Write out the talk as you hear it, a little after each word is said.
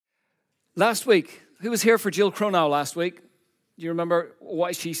Last week, who was here for Jill Cronow last week? Do you remember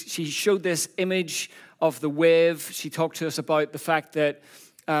what she showed this image of the wave? She talked to us about the fact that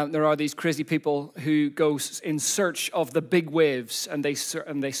there are these crazy people who go in search of the big waves, and they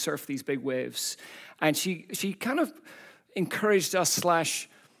surf these big waves. And she kind of encouraged us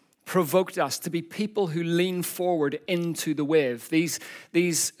 / provoked us to be people who lean forward into the wave. These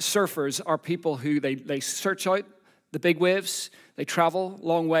surfers are people who they search out the big waves. They travel a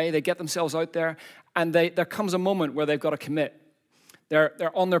long way. They get themselves out there, and there comes a moment where they've got to commit.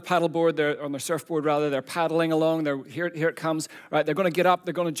 They're on their paddleboard, they're on their surfboard rather, they're paddling along, here it comes, right? They're going to get up,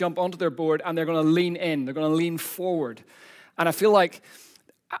 they're going to jump onto their board, and they're going to lean in, they're going to lean forward. And I feel like,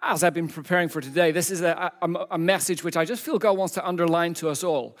 as I've been preparing for today, this is a message which I just feel God wants to underline to us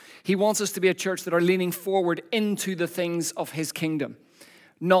all. He wants us to be a church that are leaning forward into the things of His kingdom,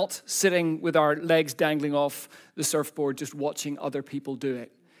 not sitting with our legs dangling off the surfboard, just watching other people do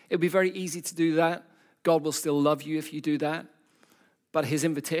it. It would be very easy to do that. God will still love you if you do that. But His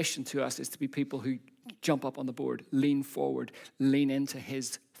invitation to us is to be people who jump up on the board, lean forward, lean into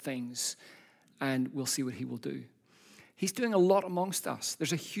His things, and we'll see what He will do. He's doing a lot amongst us.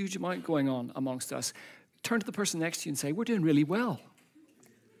 There's a huge amount going on amongst us. Turn to the person next to you and say, we're doing really well.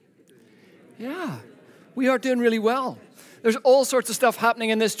 Yeah, we are doing really well. There's all sorts of stuff happening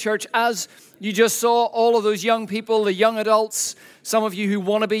in this church. As you just saw, all of those young people, the young adults, some of you who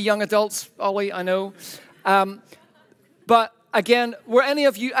want to be young adults, Ollie, I know. But again, were any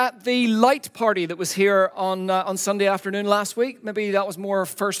of you at the light party that was here on Sunday afternoon last week? Maybe that was more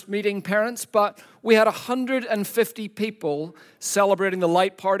first meeting parents, but we had 150 people celebrating the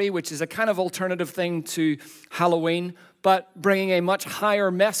light party, which is a kind of alternative thing to Halloween, but bringing a much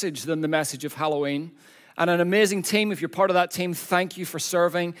higher message than the message of Halloween. And an amazing team. If you're part of that team, thank you for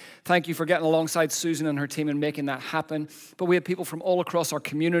serving. Thank you for getting alongside Susan and her team and making that happen. But we had people from all across our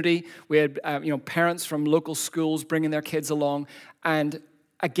community. We had parents from local schools bringing their kids along. And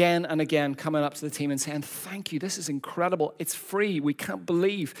again coming up to the team and saying, thank you, this is incredible. It's free. We can't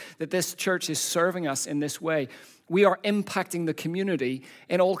believe that this church is serving us in this way. We are impacting the community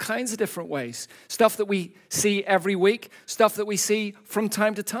in all kinds of different ways. Stuff that we see every week, stuff that we see from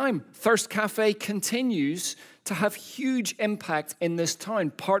time to time. Thirst Cafe continues to have huge impact in this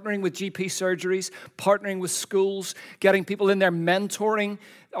town, partnering with GP surgeries, partnering with schools, getting people in there, mentoring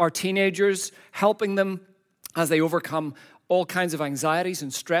our teenagers, helping them as they overcome all kinds of anxieties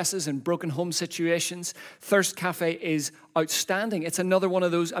and stresses and broken home situations. Thirst Cafe is outstanding. It's another one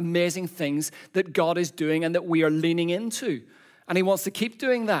of those amazing things that God is doing and that we are leaning into. And He wants to keep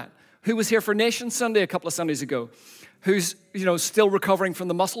doing that. Who was here for Nation Sunday a couple of Sundays ago? Who's, still recovering from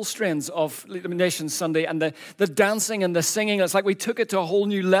the muscle strains of Nation Sunday and the dancing and the singing. It's like we took it to a whole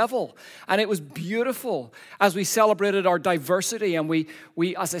new level. And it was beautiful as we celebrated our diversity. And we,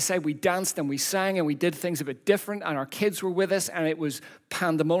 as I said, we danced and we sang and we did things a bit different. And our kids were with us and it was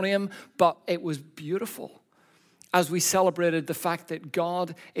pandemonium, but it was beautiful. As we celebrated the fact that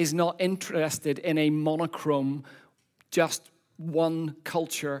God is not interested in a monochrome, just one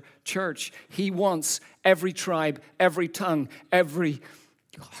culture church. He wants every tribe, every tongue, every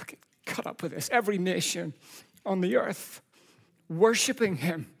nation on the earth worshiping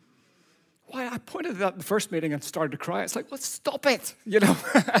Him. Why I pointed at that in the first meeting and started to cry. It's like, let's stop it,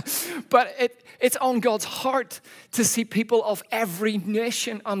 But it's on God's heart to see people of every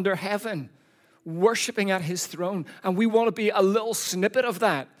nation under heaven worshiping at His throne. And we want to be a little snippet of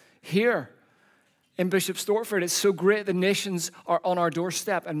that here in Bishops Stortford. It's so great. The nations are on our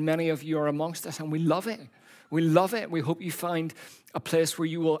doorstep and many of you are amongst us and we love it. We love it. We hope you find a place where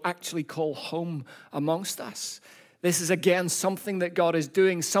you will actually call home amongst us. This is again something that God is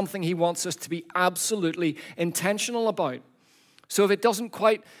doing, something He wants us to be absolutely intentional about. So if it doesn't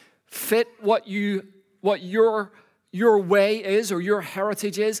quite fit what your way is or your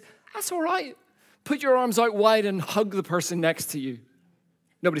heritage is, that's all right. Put your arms out wide and hug the person next to you.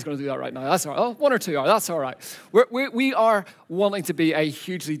 Nobody's going to do that right now. That's all right. Oh, one or two are. That's all right. We are wanting to be a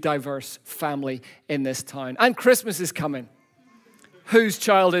hugely diverse family in this town. And Christmas is coming. Whose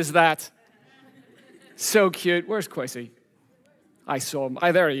child is that? So cute. Where's Kwesi? I saw him.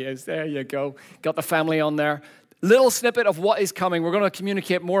 There he is. There you go. Got the family on there. Little snippet of what is coming. We're going to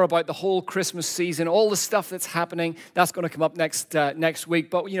communicate more about the whole Christmas season, all the stuff that's happening. That's going to come up next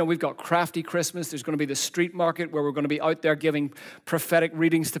week. But, we've got Crafty Christmas. There's going to be the street market where we're going to be out there giving prophetic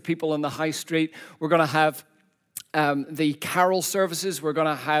readings to people in the high street. We're going to have the carol services. We're going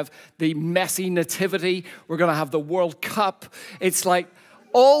to have the messy nativity. We're going to have the World Cup. It's like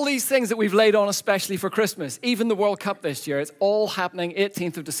all these things that we've laid on especially for Christmas. Even the World Cup this year. It's all happening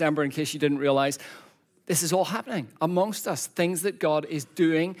 18th of December, in case you didn't realize. this is all happening amongst us, things that God is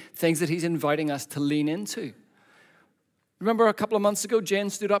doing, things that he's inviting us to lean into. Remember a couple of months ago, Jane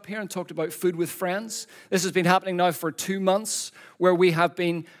stood up here and talked about food with friends. This has been happening now for 2 months, where we have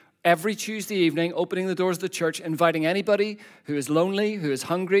been every Tuesday evening opening the doors of the church, inviting anybody who is lonely, who is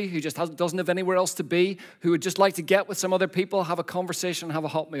hungry, who just doesn't have anywhere else to be, who would just like to get with some other people, have a conversation, have a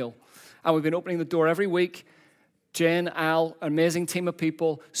hot meal. And we've been opening the door every week. Jane, Al, an amazing team of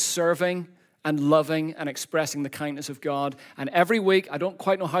people serving and loving and expressing the kindness of God. And every week, I don't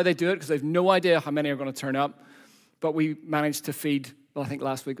quite know how they do it because they have no idea how many are going to turn up. But we managed to feed, well, I think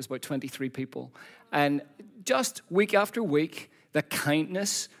last week was about 23 people. And just week after week, the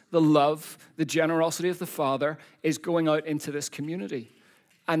kindness, the love, the generosity of the Father is going out into this community.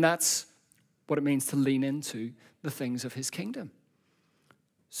 And that's what it means to lean into the things of his kingdom.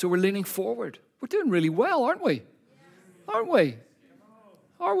 So we're leaning forward. We're doing really well, aren't we? Aren't we?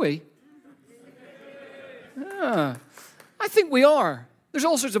 Are we? Yeah, I think we are. There's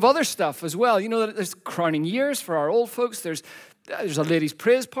all sorts of other stuff as well. You know, there's crowning years for our old folks. There's a ladies'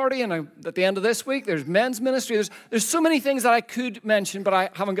 praise party, and at the end of this week, there's men's ministry. There's so many things that I could mention, but I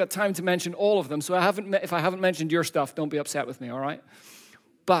haven't got time to mention all of them. So if I haven't mentioned your stuff, don't be upset with me, all right?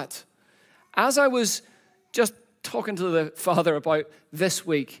 But as I was just talking to the Father about this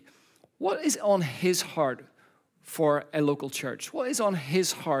week, what is on his heart for a local church? What is on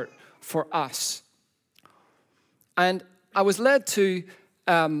his heart for us? And I was led to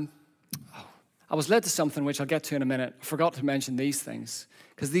something which I'll get to in a minute. I forgot to mention these things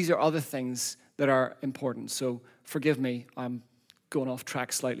because these are other things that are important. So forgive me, I'm going off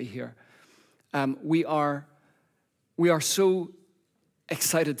track slightly here. We are so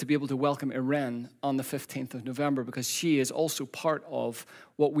excited to be able to welcome Irene on the 15th of November because she is also part of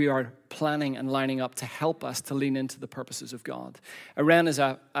what we are planning and lining up to help us to lean into the purposes of God. Irene is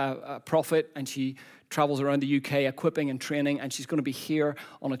a prophet, and she travels around the UK equipping and training, and she's going to be here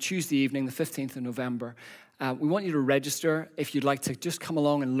on a Tuesday evening, the 15th of November. We want you to register if you'd like to just come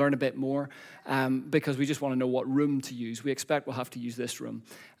along and learn a bit more, because we just want to know what room to use. We expect we'll have to use this room.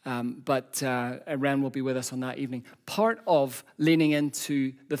 But Irene will be with us on that evening. Part of leaning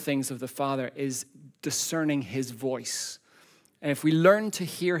into the things of the Father is discerning his voice. And if we learn to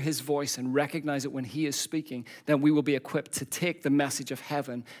hear his voice and recognize it when he is speaking, then we will be equipped to take the message of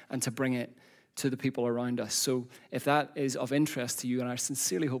heaven and to bring it to the people around us. So if that is of interest to you, and I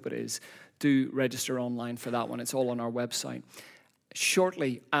sincerely hope it is, do register online for that one. It's all on our website.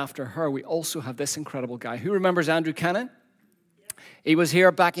 Shortly after her, we also have this incredible guy. Who remembers Andrew Cannon? He was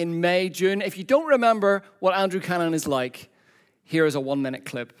here back in May, June. If you don't remember what Andrew Cannon is like, here is a 1-minute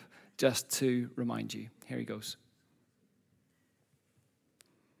clip just to remind you. Here he goes.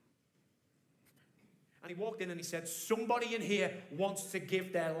 And he walked in and he said, somebody in here wants to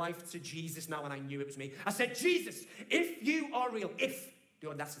give their life to Jesus now, and I knew it was me. I said, Jesus, if you are real, the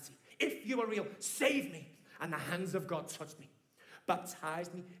audacity, if you are real, save me. And the hands of God touched me,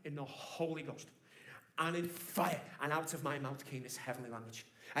 baptized me in the Holy Ghost and in fire. And out of my mouth came this heavenly language.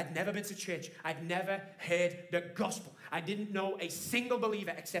 I'd never been to church. I'd never heard the gospel. I didn't know a single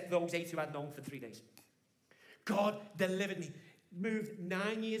believer except those 8 who I'd known for 3 days. God delivered me. Moved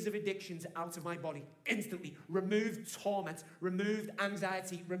 9 years of addictions out of my body instantly. Removed torment, removed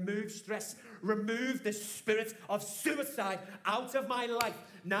anxiety, removed stress, removed the spirit of suicide out of my life.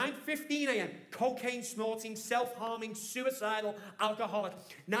 9:15 a.m., cocaine snorting, self-harming, suicidal, alcoholic.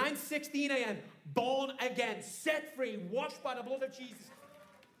 9:16 a.m., born again, set free, washed by the blood of Jesus.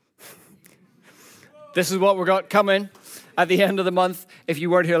 This is what we've got coming at the end of the month. If you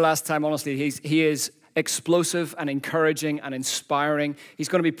weren't here last time, honestly, he is explosive and encouraging and inspiring. He's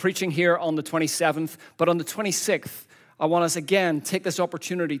going to be preaching here on the 27th, but on the 26th, I want us again take this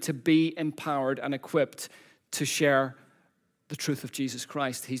opportunity to be empowered and equipped to share the truth of Jesus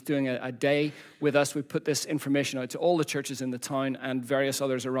Christ. He's doing a day with us. We put this information out to all the churches in the town and various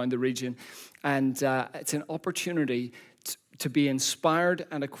others around the region, and it's an opportunity to be inspired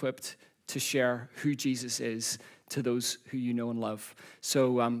and equipped to share who Jesus is to those who you know and love.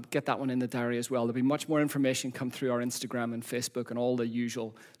 So get that one in the diary as well. There'll be much more information come through our Instagram and Facebook and all the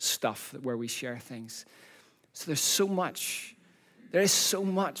usual stuff where we share things. So there is so much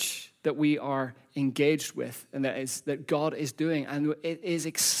that we are engaged with and that God is doing. And it is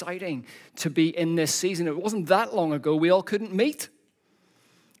exciting to be in this season. It wasn't that long ago we all couldn't meet.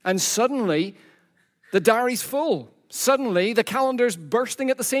 And suddenly the diary's full. Suddenly, the calendar's bursting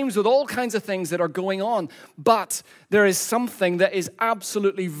at the seams with all kinds of things that are going on. But there is something that is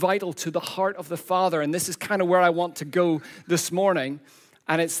absolutely vital to the heart of the Father. And this is kind of where I want to go this morning.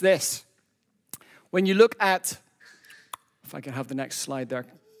 And it's this. When you look at, if I can have the next slide there,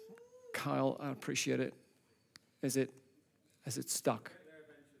 Kyle, I appreciate it. Is it stuck?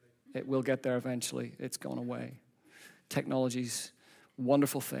 It will get there eventually. It's gone away. Technology's a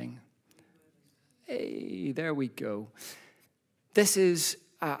wonderful thing. Hey, there we go. This is,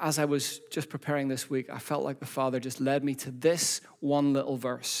 as I was just preparing this week, I felt like the Father just led me to this one little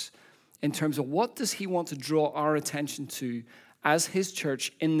verse in terms of what does he want to draw our attention to as his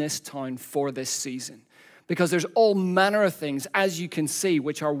church in this town for this season. Because there's all manner of things, as you can see,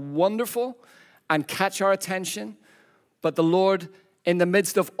 which are wonderful and catch our attention. But the Lord, in the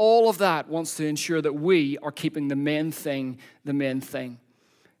midst of all of that, wants to ensure that we are keeping the main thing the main thing.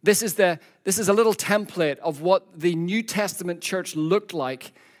 This is a little template of what the New Testament church looked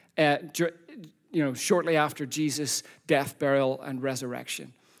like shortly after Jesus' death, burial, and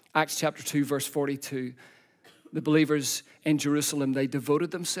resurrection. Acts chapter 2, verse 42. The believers in Jerusalem, they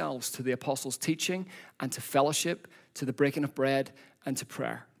devoted themselves to the apostles' teaching and to fellowship, to the breaking of bread, and to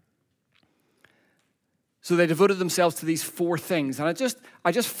prayer. So they devoted themselves to these four things. And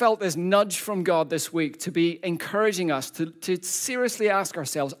I just felt this nudge from God this week to be encouraging us to seriously ask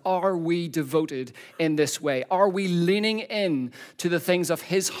ourselves, are we devoted in this way? Are we leaning in to the things of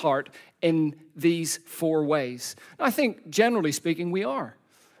his heart in these four ways? And I think, generally speaking, we are.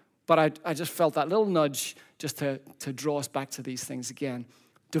 But I just felt that little nudge just to draw us back to these things again.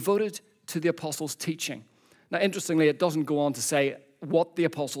 Devoted to the apostles' teaching. Now, interestingly, it doesn't go on to say what the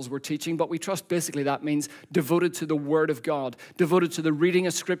apostles were teaching, but we trust basically that means devoted to the Word of God, devoted to the reading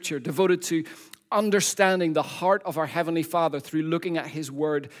of Scripture, devoted to understanding the heart of our Heavenly Father through looking at His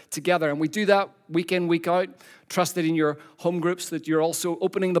Word together. And we do that week in, week out. Trust that in your home groups that you're also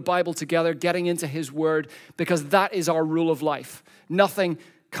opening the Bible together, getting into His Word, because that is our rule of life. Nothing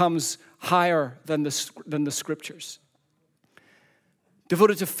comes higher than the Scriptures.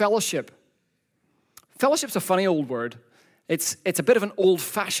 Devoted to fellowship. Fellowship's a funny old word. It's a bit of an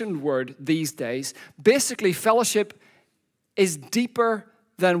old-fashioned word these days. Basically, fellowship is deeper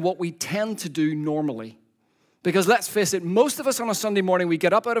than what we tend to do normally. Because let's face it, most of us on a Sunday morning, we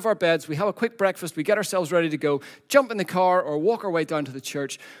get up out of our beds, we have a quick breakfast, we get ourselves ready to go, jump in the car or walk our way down to the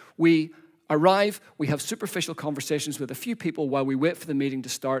church. We arrive, we have superficial conversations with a few people while we wait for the meeting to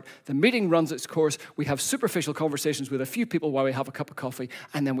start. The meeting runs its course. We have superficial conversations with a few people while we have a cup of coffee,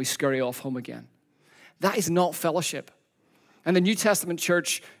 and then we scurry off home again. That is not fellowship. And the New Testament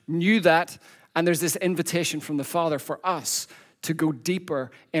church knew that, and there's this invitation from the Father for us to go deeper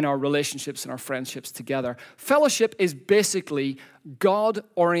in our relationships and our friendships together. Fellowship is basically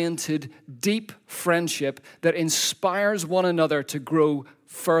God-oriented, deep friendship that inspires one another to grow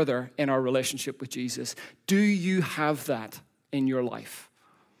further in our relationship with Jesus. Do you have that in your life?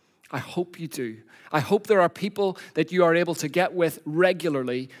 I hope you do. I hope there are people that you are able to get with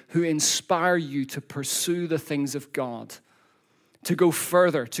regularly who inspire you to pursue the things of God, to go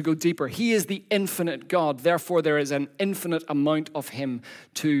further, to go deeper. He is the infinite God. Therefore, there is an infinite amount of him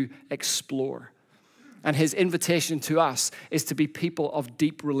to explore. And his invitation to us is to be people of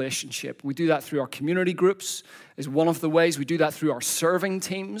deep relationship. We do that through our community groups, is one of the ways. We do that through our serving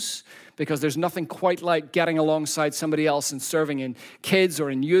teams, because there's nothing quite like getting alongside somebody else and serving in kids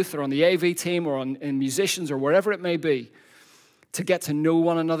or in youth or on the AV team or in musicians or wherever it may be. To get to know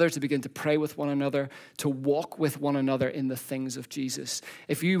one another, to begin to pray with one another, to walk with one another in the things of Jesus.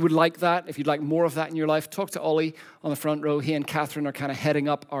 If you would like that, if you'd like more of that in your life, talk to Ollie on the front row. He and Catherine are kind of heading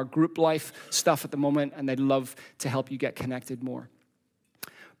up our group life stuff at the moment, and they'd love to help you get connected more.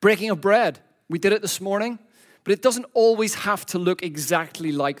 Breaking of bread. We did it this morning, but it doesn't always have to look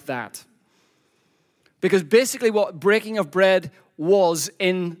exactly like that. Because basically what breaking of bread was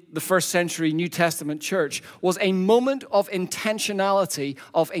in the first century New Testament church was a moment of intentionality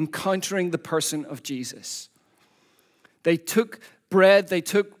of encountering the person of Jesus. They took bread, they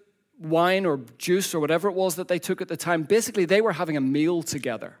took wine or juice or whatever it was that they took at the time. Basically, they were having a meal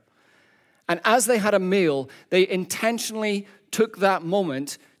together. And as they had a meal, they intentionally took that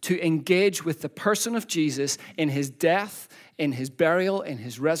moment to engage with the person of Jesus in his death, in his burial, in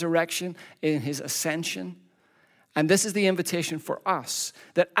his resurrection, in his ascension. And this is the invitation for us,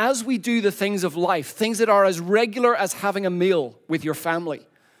 that as we do the things of life, things that are as regular as having a meal with your family,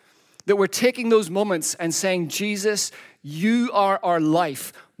 that we're taking those moments and saying, Jesus, you are our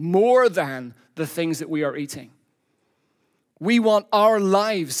life more than the things that we are eating. We want our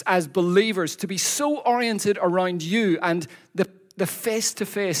lives as believers to be so oriented around you and the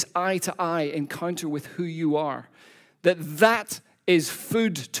face-to-face, eye-to-eye encounter with who you are, that is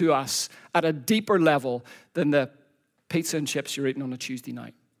food to us at a deeper level than the pizza and chips you're eating on a Tuesday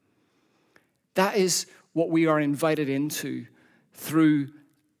night. That is what we are invited into through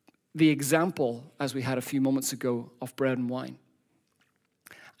the example, as we had a few moments ago, of bread and wine.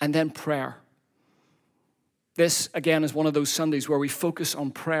 And then prayer. This, again, is one of those Sundays where we focus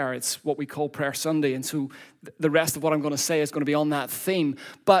on prayer. It's what we call Prayer Sunday. And so the rest of what I'm going to say is going to be on that theme.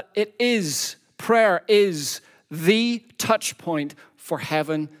 But prayer is the touch point for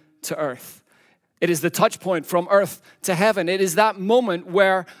heaven to earth. It is the touch point from earth to heaven. It is that moment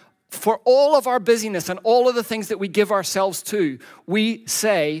where, for all of our busyness and all of the things that we give ourselves to, we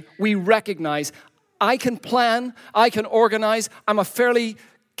recognize, I can plan, I can organize, I'm a fairly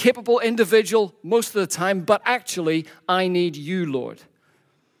capable individual most of the time, but actually, I need you, Lord.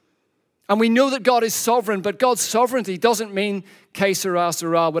 And we know that God is sovereign, but God's sovereignty doesn't mean que sera,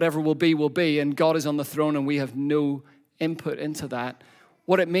 sera, whatever will be, and God is on the throne and we have no input into that.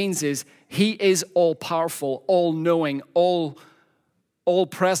 What it means is he is all-powerful, all-knowing,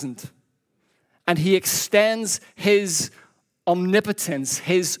 all-present. And he extends his omnipotence,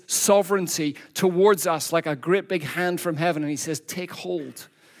 his sovereignty towards us like a great big hand from heaven. And he says, take hold.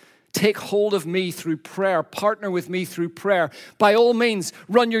 Take hold of me through prayer. Partner with me through prayer. By all means,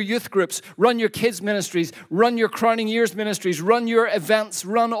 run your youth groups, run your kids' ministries, run your crowning years ministries, run your events,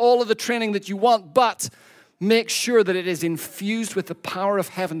 run all of the training that you want, but make sure that it is infused with the power of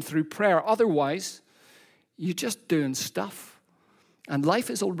heaven through prayer. Otherwise, you're just doing stuff. And life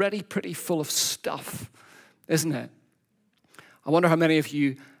is already pretty full of stuff, isn't it? I wonder how many of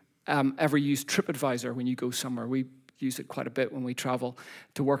you ever use TripAdvisor when you go somewhere. We use it quite a bit when we travel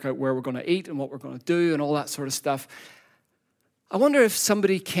to work out where we're going to eat and what we're going to do and all that sort of stuff. I wonder if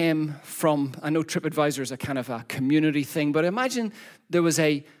somebody came from, I know TripAdvisor is a kind of a community thing, but imagine there was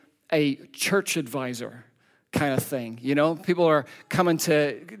a church advisor kind of thing. You know, people are coming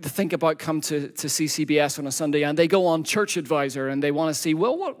to think about come to CCBS on a Sunday, and they go on Church Advisor and they want to see,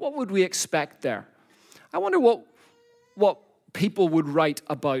 well, what would we expect there? I wonder what people would write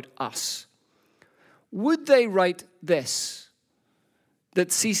about us. Would they write this, that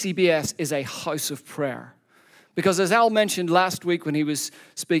CCBS is a house of prayer? Because as Al mentioned last week when he was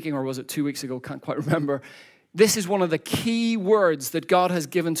speaking, or was it 2 weeks ago, can't quite remember, this is one of the key words that God has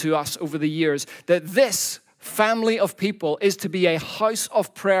given to us over the years, that this family of people is to be a house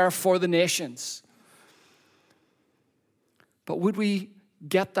of prayer for the nations. But would we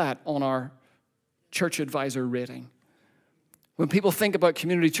get that on our Church Advisor rating? When people think about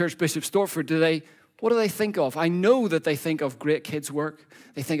Community Church Bishops Stortford, what do they think of? I know that they think of great kids work.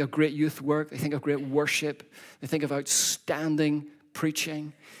 They think of great youth work. They think of great worship. They think of outstanding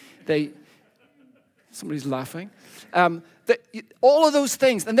preaching. Somebody's laughing. All of those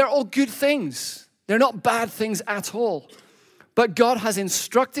things, and they're all good things. They're not bad things at all. But God has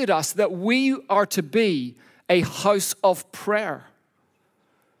instructed us that we are to be a house of prayer.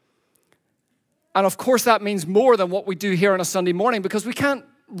 And of course that means more than what we do here on a Sunday morning, because we can't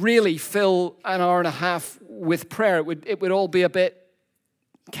really fill an hour and a half with prayer. It would all be a bit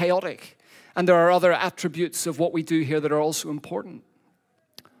chaotic. And there are other attributes of what we do here that are also important.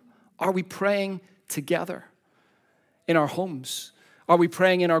 Are we praying together in our homes? Are we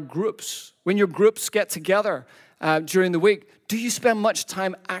praying in our groups? When your groups get together during the week, do you spend much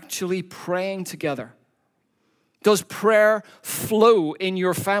time actually praying together? Does prayer flow in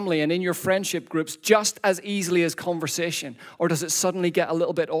your family and in your friendship groups just as easily as conversation? Or does it suddenly get a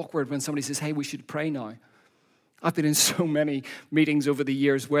little bit awkward when somebody says, hey, we should pray now? I've been in so many meetings over the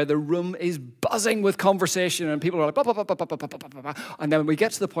years where the room is buzzing with conversation and people are like, bah, bah, bah, bah, bah, bah, bah, bah, bah. And then we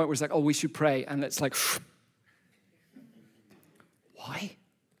get to the point where it's like, oh, we should pray. And it's like, why?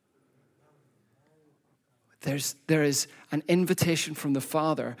 There is an invitation from the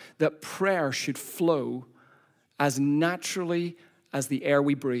Father that prayer should flow as naturally as the air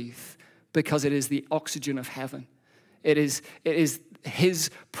we breathe, because it is the oxygen of heaven. It is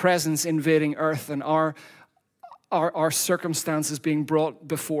his presence invading earth and our circumstances being brought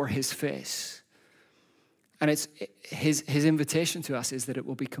before his face. And it's his invitation to us is that it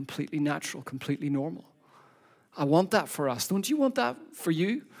will be completely natural, completely normal. I want that for us. Don't you want that for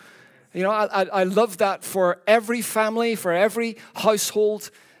you? You know, I love that for every family, for every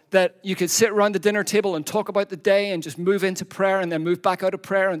household, that you could sit around the dinner table and talk about the day and just move into prayer and then move back out of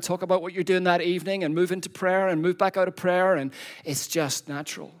prayer and talk about what you're doing that evening and move into prayer and move back out of prayer. And it's just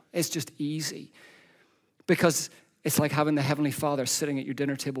natural. It's just easy. Because it's like having the Heavenly Father sitting at your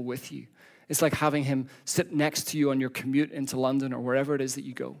dinner table with you. It's like having him sit next to you on your commute into London or wherever it is that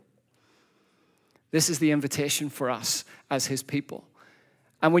you go. This is the invitation for us as his people.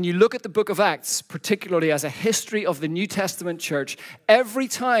 And when you look at the book of Acts, particularly as a history of the New Testament church, every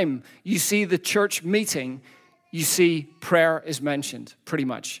time you see the church meeting, you see prayer is mentioned, pretty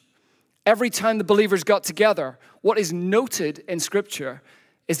much. Every time the believers got together, what is noted in Scripture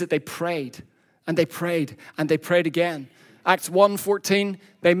is that they prayed, and they prayed, and they prayed again. Acts 1:14,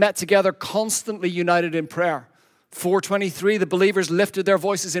 they met together constantly united in prayer. 4:23, the believers lifted their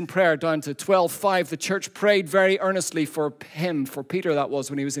voices in prayer. Down to 12:5, the church prayed very earnestly for him, for Peter that was,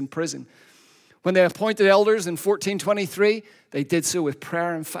 when he was in prison. When they appointed elders in 14:23, they did so with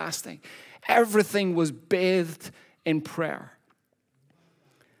prayer and fasting. Everything was bathed in prayer.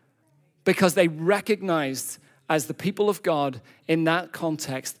 Because they recognized, as the people of God in that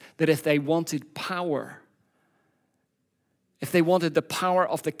context, that if they wanted power, if they wanted the power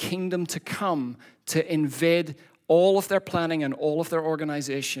of the kingdom to come to invade all of their planning and all of their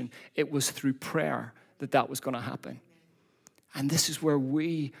organization, it was through prayer that that was going to happen. And this is where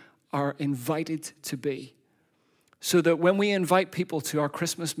we are invited to be. So that when we invite people to our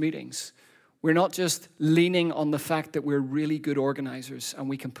Christmas meetings, we're not just leaning on the fact that we're really good organizers and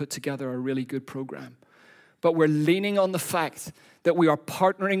we can put together a really good program, but we're leaning on the fact that we are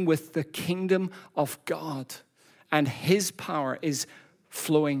partnering with the kingdom of God, and his power is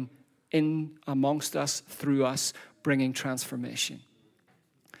flowing in amongst us, through us, bringing transformation.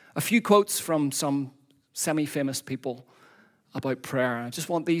 A few quotes from some semi-famous people about prayer. I just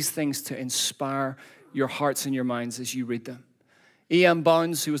want these things to inspire your hearts and your minds as you read them. E.M.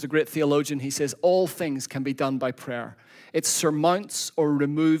 Bounds, who was a great theologian, he says, all things can be done by prayer. It surmounts or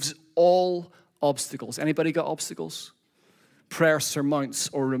removes all obstacles. Anybody got obstacles? Prayer surmounts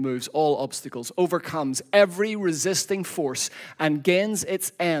or removes all obstacles, overcomes every resisting force, and gains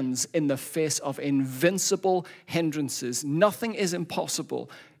its ends in the face of invincible hindrances. Nothing is impossible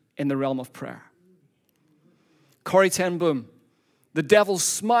in the realm of prayer. Corrie ten Boom, the devil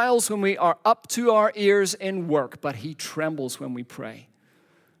smiles when we are up to our ears in work, but he trembles when we pray.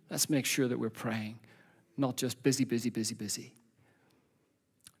 Let's make sure that we're praying, not just busy, busy, busy, busy.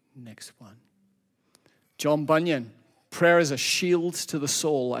 Next one. John Bunyan, prayer is a shield to the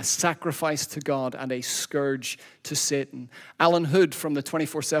soul, a sacrifice to God, and a scourge to Satan. Alan Hood from the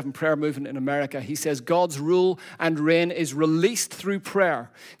 24/7 prayer movement in America, he says, God's rule and reign is released through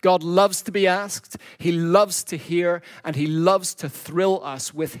prayer. God loves to be asked, he loves to hear, and he loves to thrill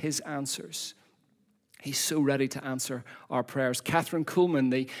us with his answers. He's so ready to answer our prayers. Catherine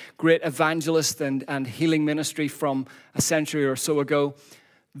Kuhlman, the great evangelist and healing ministry from a century or so ago,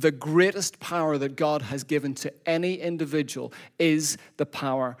 the greatest power that God has given to any individual is the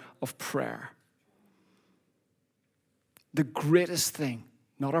power of prayer. The greatest thing,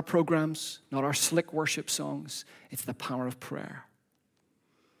 not our programs, not our slick worship songs, it's the power of prayer.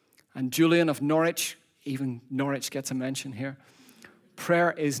 And Julian of Norwich, even Norwich gets a mention here.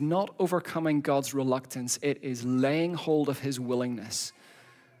 Prayer is not overcoming God's reluctance, it is laying hold of his willingness.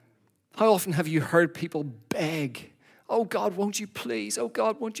 How often have you heard people beg, oh God, won't you please? Oh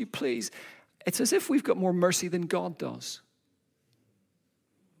God, won't you please? It's as if we've got more mercy than God does.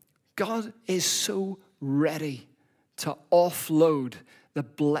 God is so ready to offload the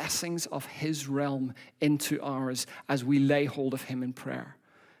blessings of his realm into ours as we lay hold of him in prayer.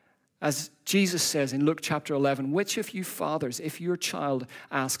 As Jesus says in Luke chapter 11, which of you fathers, if your child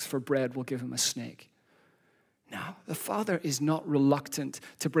asks for bread, will give him a snake? No, the Father is not reluctant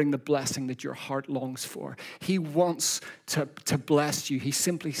to bring the blessing that your heart longs for. He wants to bless you. He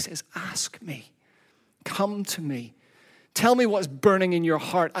simply says, ask me, come to me. Tell me what's burning in your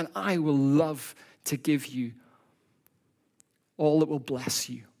heart, and I will love to give you all that will bless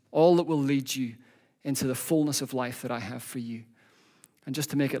you, all that will lead you into the fullness of life that I have for you. And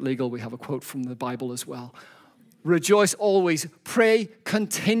just to make it legal, we have a quote from the Bible as well. Rejoice always, pray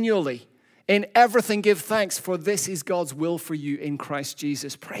continually. In everything give thanks, for this is God's will for you in Christ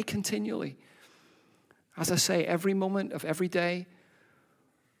Jesus. Pray continually. As I say, every moment of every day,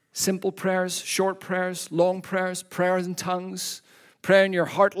 simple prayers, short prayers, long prayers, prayers in tongues, pray in your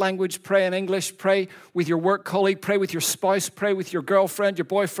heart language, pray in English, pray with your work colleague, pray with your spouse, pray with your girlfriend, your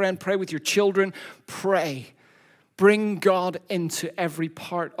boyfriend, pray with your children. Pray. Bring God into every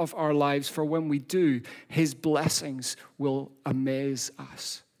part of our lives, for when we do, his blessings will amaze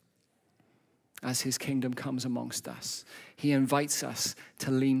us. As his kingdom comes amongst us, he invites us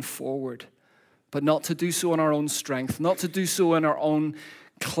to lean forward, but not to do so in our own strength, not to do so in our own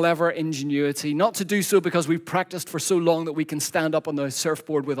clever ingenuity, not to do so because we've practiced for so long that we can stand up on the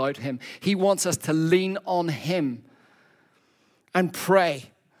surfboard without him. He wants us to lean on him and pray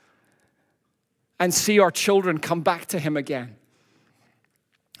and see our children come back to him again.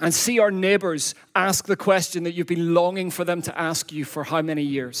 And see our neighbors ask the question that you've been longing for them to ask you for how many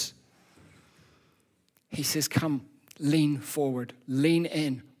years? He says, come, lean forward, lean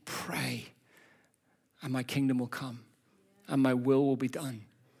in, pray, and my kingdom will come, and my will be done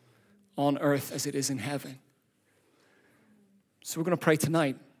on earth as it is in heaven. So we're going to pray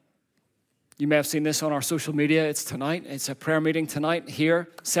tonight. You may have seen this on our social media. It's tonight. It's a prayer meeting tonight here,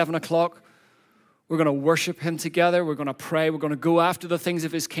 7 o'clock. We're going to worship him together. We're going to pray. We're going to go after the things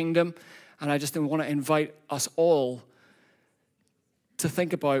of his kingdom. And I just want to invite us all to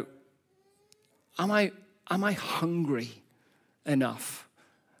think about, am I hungry enough,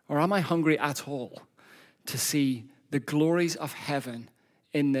 or am I hungry at all to see the glories of heaven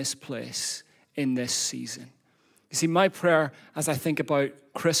in this place, in this season? You see, my prayer as I think about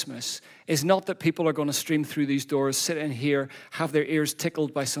Christmas is not that people are going to stream through these doors, sit in here, have their ears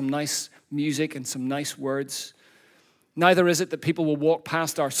tickled by some nice music and some nice words. Neither is it that people will walk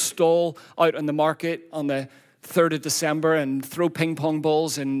past our stall out on the market on the 3rd of December and throw ping pong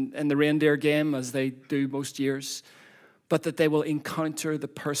balls in the reindeer game as they do most years, but that they will encounter the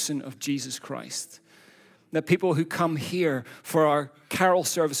person of Jesus Christ. That people who come here for our carol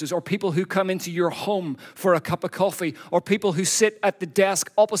services, or people who come into your home for a cup of coffee, or people who sit at the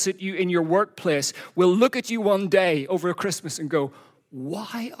desk opposite you in your workplace will look at you one day over Christmas and go,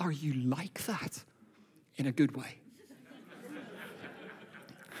 why are you like that? In a good way.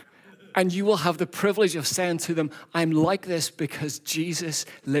 And you will have the privilege of saying to them, I'm like this because Jesus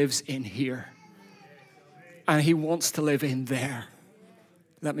lives in here. And he wants to live in there.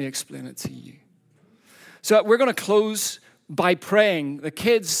 Let me explain it to you. So we're going to close by praying. The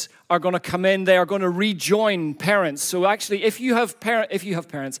kids are going to come in. They are going to rejoin parents. So actually, if you have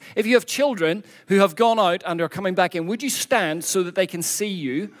children who have gone out and are coming back in, would you stand so that they can see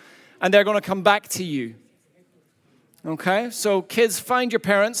you? And they're going to come back to you. Okay? So kids, find your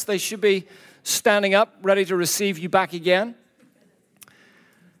parents. They should be standing up, ready to receive you back again.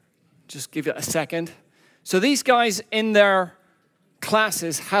 Just give it a second. So these guys in their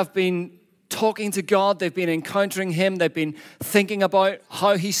classes have been talking to God. They've been encountering him. They've been thinking about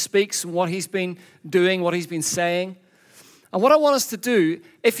how he speaks and what he's been doing, what he's been saying. And what I want us to do,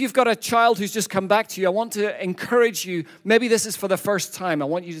 if you've got a child who's just come back to you, I want to encourage you, maybe this is for the first time, I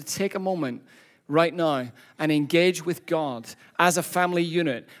want you to take a moment right now and engage with God as a family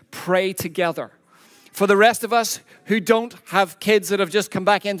unit. Pray together. For the rest of us who don't have kids that have just come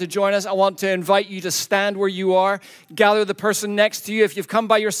back in to join us, I want to invite you to stand where you are. Gather the person next to you. If you've come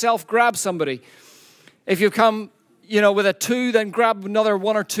by yourself, grab somebody. If you've come, with a 2, then grab another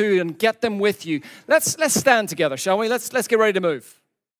 1 or 2 and get them with you. Let's stand together, shall we? Let's get ready to move.